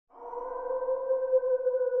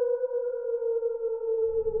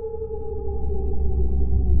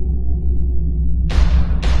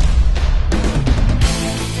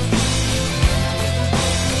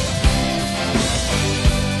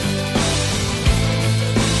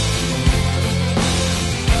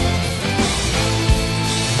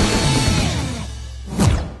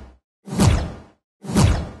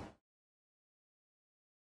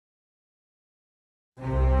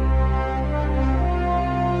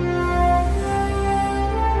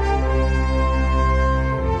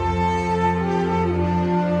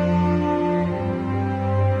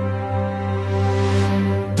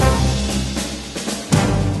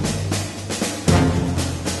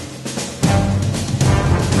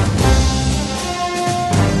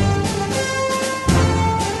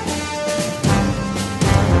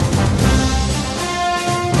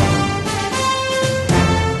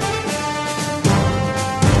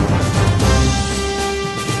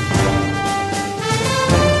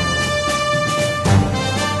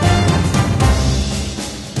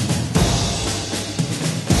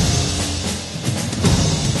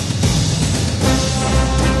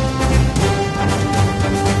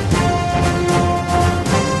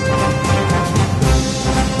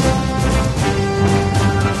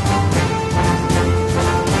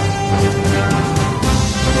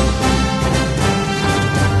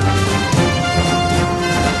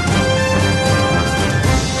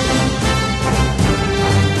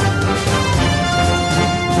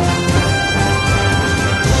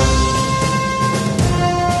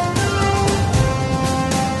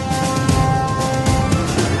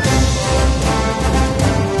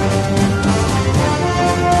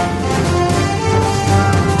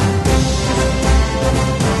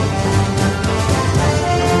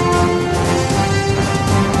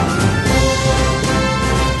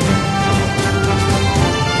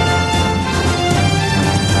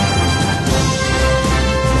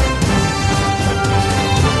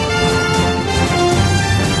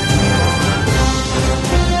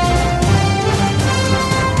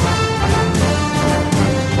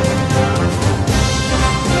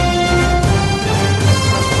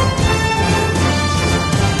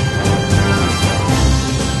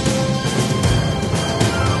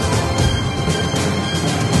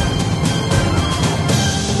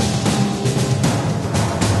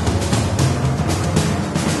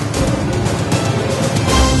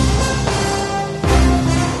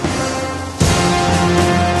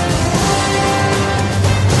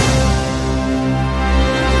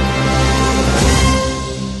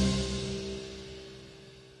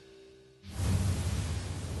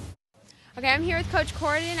Okay, I'm here with Coach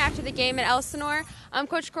Corden after the game at Elsinore.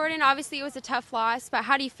 Coach Corden, obviously it was a tough loss, but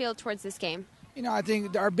how do you feel towards this game? You know, I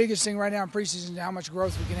think our biggest thing right now in preseason is how much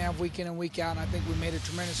growth we can have week in and week out. And I think we made a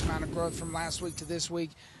tremendous amount of growth from last week to this week.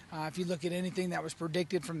 If you look at anything that was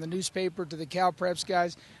predicted from the newspaper to the Cal Preps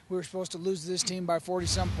guys, we were supposed to lose this team by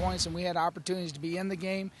 40-some points, and we had opportunities to be in the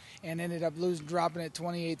game and ended up dropping it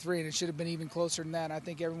 28-3, and it should have been even closer than that. I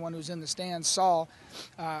think everyone who's in the stands saw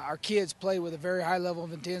our kids play with a very high level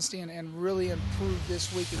of intensity and really improved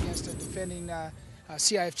this week against a defending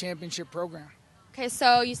CIF Championship program. Okay,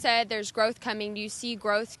 so you said there's growth coming. Do you see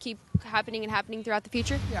growth keep happening throughout the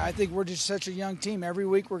future? Yeah, I think we're just such a young team. Every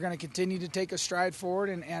week we're going to continue to take a stride forward,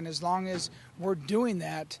 and as long as we're doing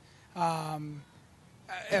that,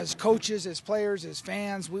 as coaches, as players, as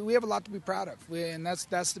fans, we have a lot to be proud of. And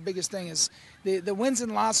that's the biggest thing is the wins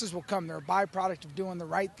and losses will come. They're a byproduct of doing the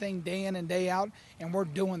right thing day in and day out, and we're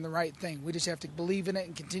doing the right thing. We just have to believe in it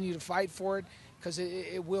and continue to fight for it because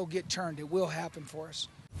it will get turned. It will happen for us.